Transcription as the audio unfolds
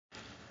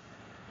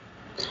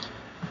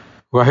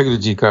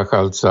Vaheguru Ji Ka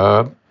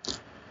Khalsa,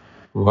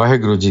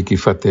 Vaheguru Ji Ki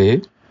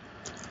Fateh.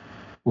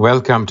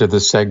 Welcome to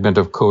this segment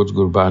of Coach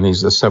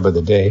Gurbani's The Sabad of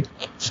the Day.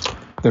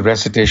 The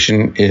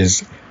recitation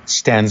is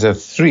stanza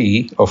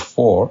 3 of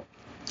 4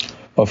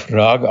 of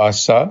Rag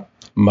Asa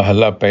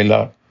Mahalla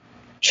Pehla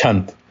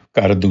Chant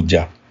Kar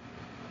Duja,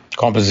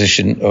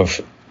 composition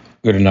of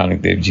Guru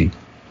Nanak Dev Ji.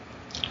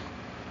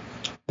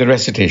 The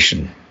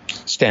recitation,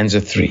 stanza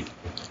 3.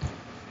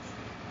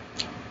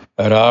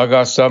 Rag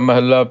Asa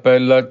Mahalla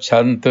Pehla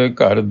Chant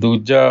Kar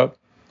Duja,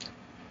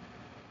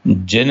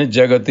 Jin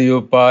Jagat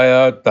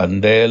Upaia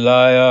Tande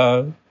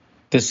Laya,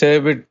 Tise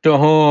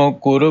Vittoh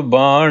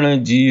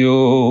Kurban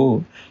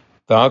Jiyo,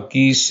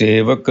 Taki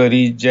Seva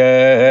Kari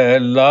Jai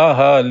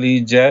Laha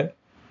Lijai,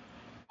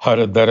 Har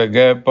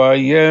Dargah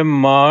Paiye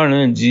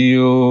Maan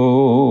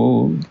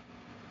Jiyo.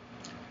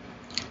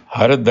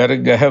 Har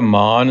Dargah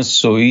Maan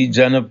Soi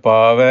Jan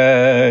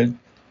Pave,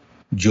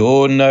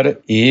 Jo Nar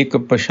Ek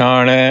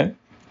Pashane,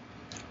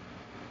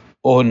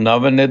 O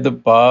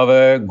Navnid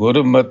Pave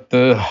Gurmat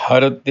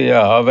Har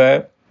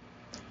Tyave,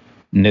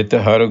 Nit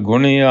Har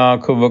Guni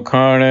Aankh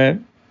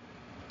Vakhane,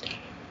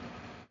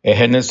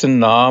 Ehnis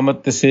Naam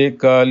Tise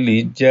Ka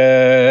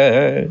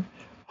Lijai,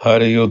 Har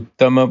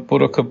Uttam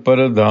Purkh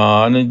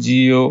Pradhan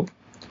Jiyo,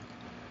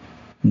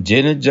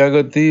 Jin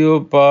Jagat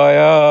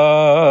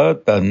Upaia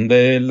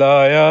Tande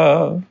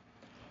Laya,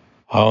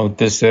 Haun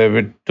Tise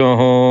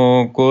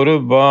Vittoh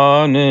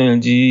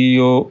Kurban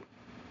Jiyo.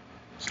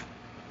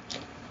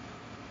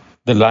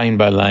 The line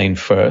by line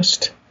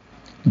first.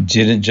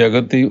 Jin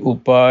Jagati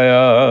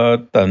Upaya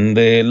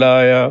Tande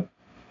Laya,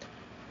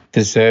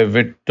 Tise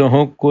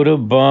Vittoh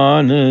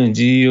Kurban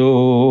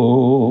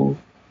Jiyo.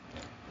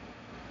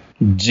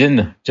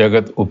 Jin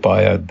Jagat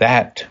Upaya,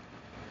 that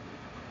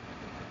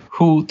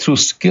who through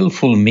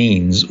skillful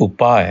means,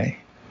 Upai,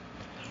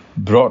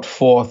 brought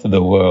forth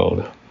the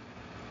world,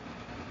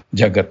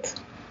 Jagat,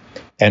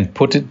 and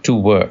put it to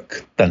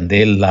work,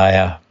 Tande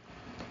Laya.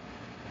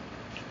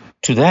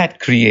 To that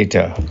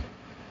creator,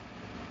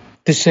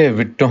 Tise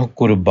Vittoh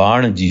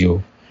Kurban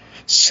Jiyo,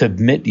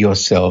 submit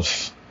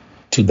yourself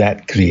to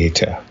that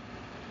creator.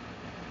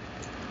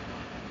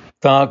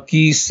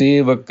 Taki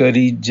seva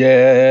kari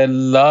jai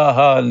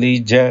laha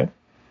lijai,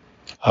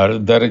 har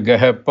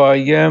dargah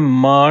paiye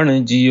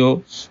maan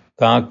jiyo.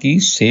 Taki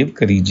sev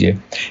kari jai,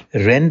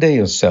 render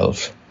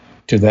yourself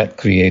to that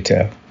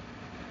creator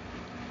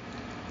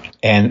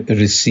and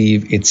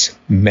receive its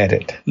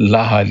merit.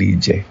 Laha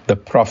lijai, the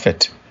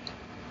profit,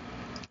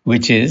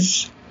 which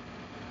is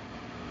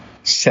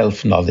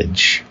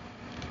self-knowledge.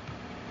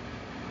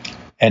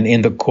 And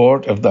in the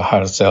court of the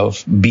Har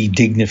Self, be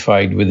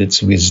dignified with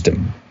its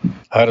wisdom.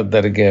 Har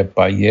dargah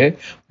paiye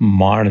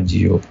maan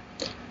jiyo.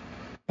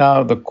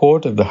 Now, the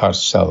court of the Har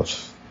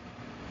Self,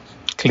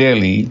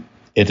 clearly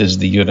it is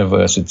the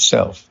universe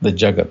itself, the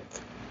Jagat,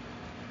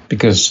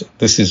 because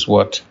this is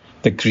what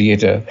the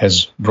Creator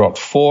has brought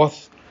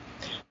forth.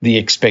 The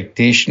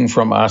expectation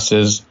from us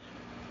is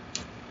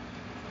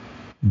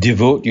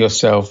devote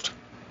yourself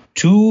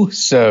to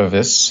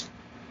service,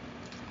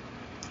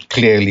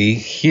 clearly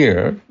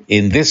here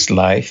in this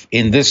life,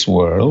 in this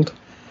world.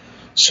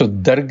 So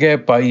dargah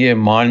paiye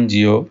maan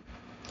jiyo,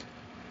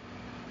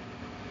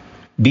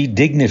 be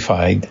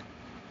dignified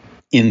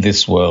in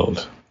this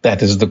world.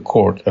 That is the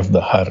court of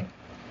the Har.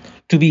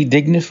 To be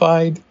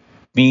dignified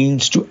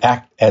means to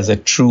act as a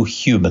true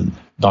human,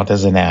 not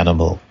as an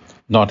animal,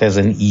 not as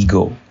an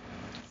ego.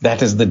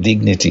 That is the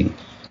dignity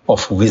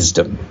of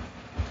wisdom.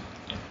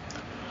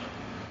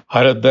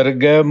 Har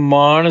dargah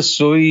maan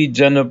soi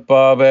jan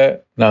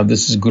pave. Now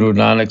this is Guru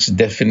Nanak's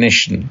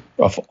definition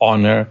of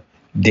honor,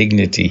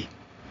 dignity.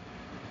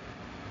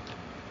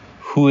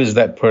 Who is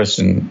that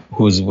person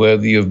who is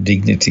worthy of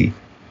dignity?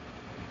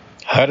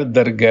 Har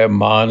dargah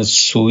maan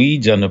soi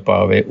jan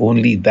pave.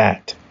 Only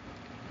that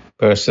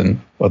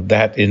person or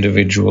that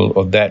individual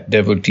or that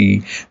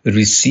devotee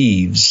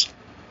receives.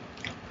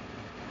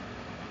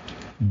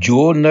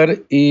 Jo nar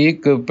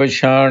ek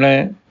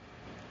pashane,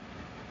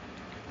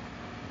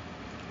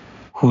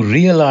 who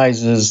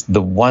realizes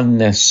the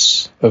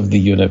oneness of the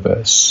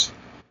universe.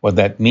 What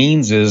that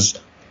means is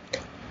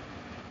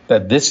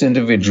that this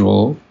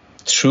individual,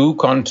 through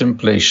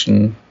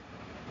contemplation,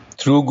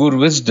 through good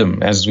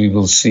wisdom, as we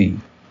will see,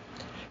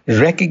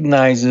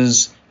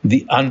 recognizes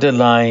the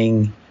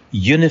underlying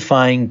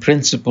unifying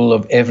principle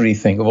of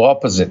everything, of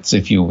opposites,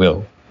 if you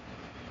will.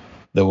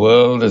 The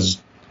world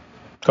has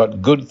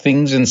got good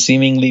things and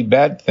seemingly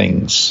bad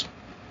things,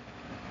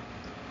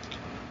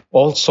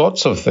 all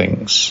sorts of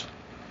things.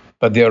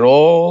 But they're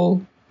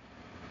all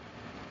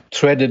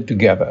threaded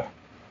together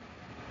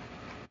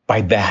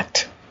by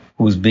that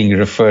who's being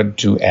referred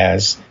to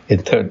as in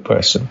third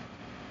person.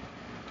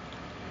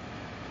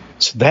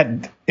 So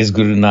that is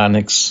Guru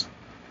Nanak's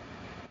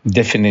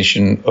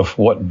definition of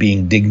what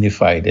being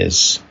dignified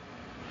is,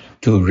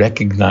 to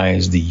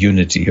recognize the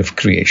unity of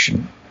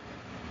creation.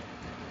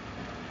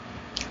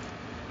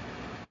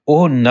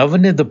 O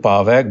Navnid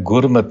Pave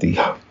Gurmati.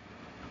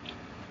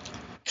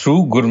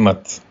 Through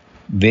Gurmat,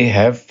 they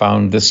have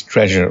found this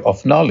treasure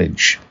of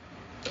knowledge.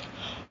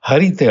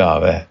 Harite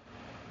aave.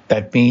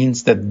 That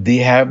means that they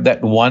have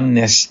that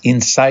oneness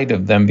inside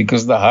of them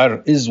because the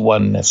Har is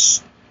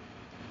oneness.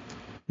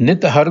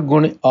 Nit har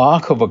gun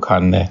aakh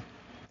vakhanne.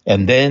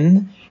 And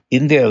then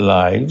in their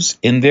lives,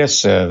 in their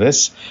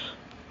service,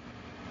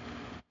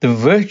 the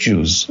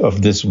virtues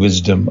of this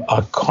wisdom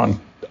are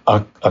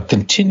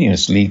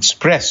continuously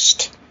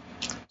expressed.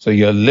 So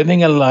you're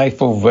living a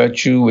life of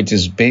virtue which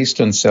is based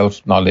on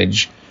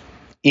self-knowledge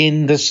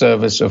in the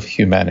service of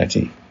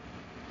humanity.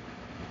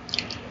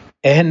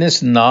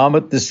 Ehnis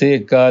namat se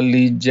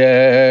kali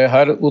jai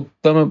har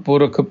uttam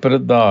purakh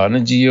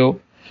pradhan jiyo.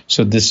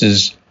 So this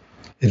is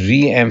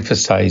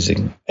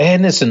re-emphasizing.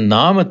 Ehnis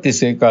namat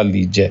se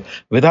kali jai.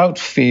 Without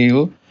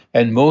fail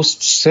and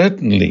most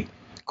certainly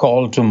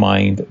call to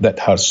mind that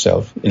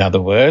herself. In other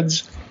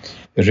words,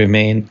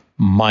 remain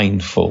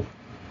mindful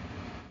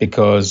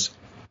because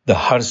the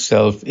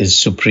herself is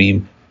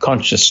supreme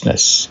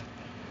consciousness,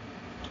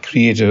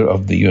 creator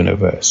of the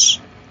universe.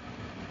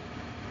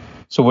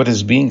 So what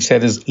is being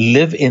said is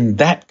live in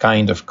that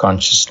kind of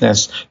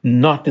consciousness,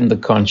 not in the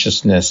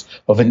consciousness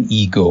of an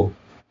ego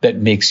that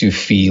makes you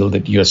feel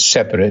that you're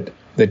separate,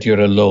 that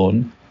you're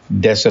alone,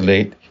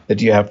 desolate,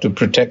 that you have to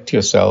protect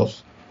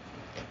yourself,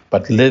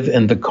 but live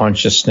in the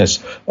consciousness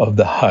of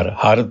the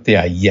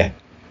Hartyaya.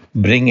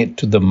 Bring it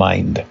to the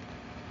mind.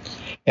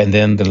 And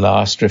then the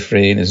last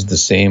refrain is the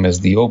same as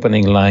the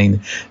opening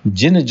line,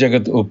 Jin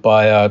Jagat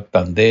Upaia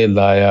Tande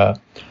Laya,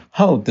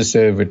 how to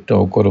serve it to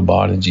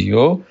Kurban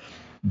Jiyo,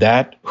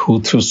 that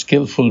who through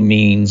skillful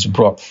means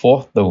brought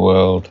forth the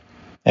world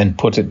and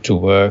put it to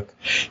work,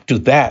 to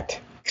that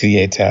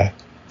Creator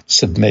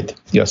submit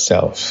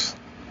yourself.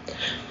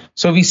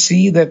 So we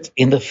see that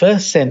in the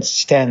first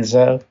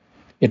stanza,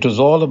 it was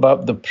all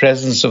about the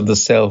presence of the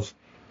self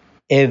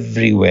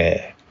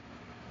everywhere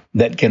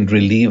that can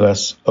relieve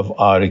us of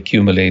our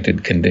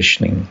accumulated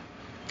conditioning.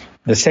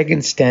 The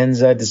second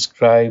stanza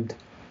described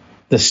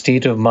the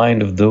state of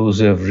mind of those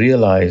who have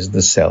realized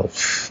the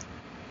self,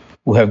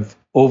 who have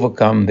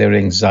overcome their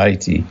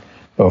anxiety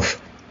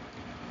of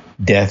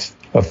death,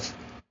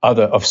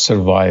 of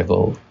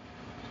survival.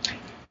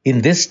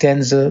 In this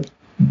stanza,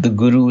 the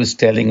Guru is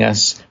telling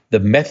us the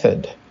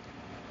method.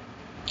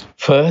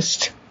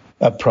 First,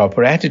 a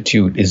proper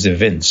attitude is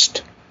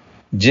evinced.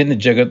 Jin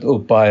Jagat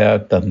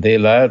Upaia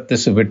Tandela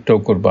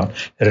Tisavitto Kurban.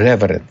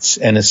 Reverence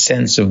and a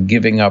sense of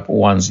giving up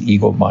one's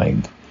ego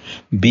mind.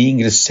 Being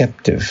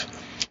receptive.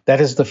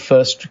 That is the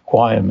first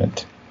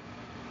requirement.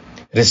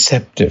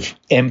 Receptive.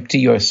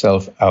 Empty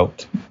yourself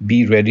out.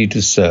 Be ready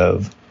to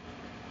serve.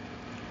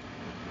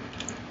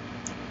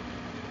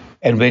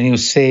 And when you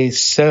say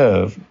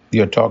serve,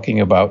 you're talking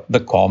about the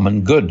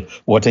common good.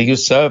 What are you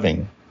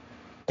serving?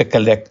 The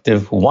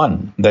collective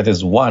one, that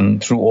is one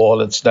through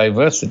all its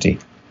diversity.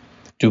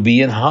 To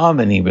be in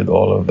harmony with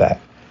all of that.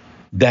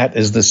 That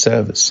is the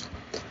service.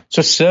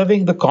 So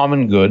serving the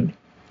common good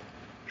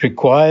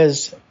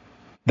requires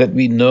that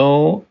we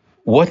know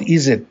what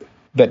is it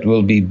that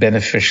will be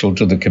beneficial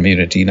to the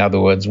community. In other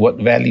words, what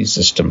value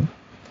system,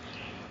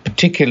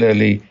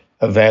 particularly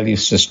a value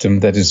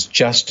system that is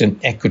just and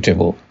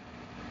equitable.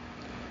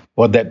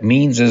 What that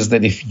means is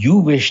that if you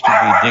wish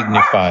to be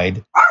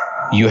dignified,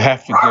 you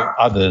have to give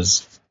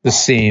others the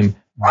same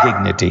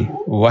dignity.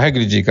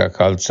 Vaheguru Ji ka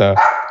Khalsa,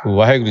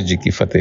 Vaheguru Ji ki Fateh.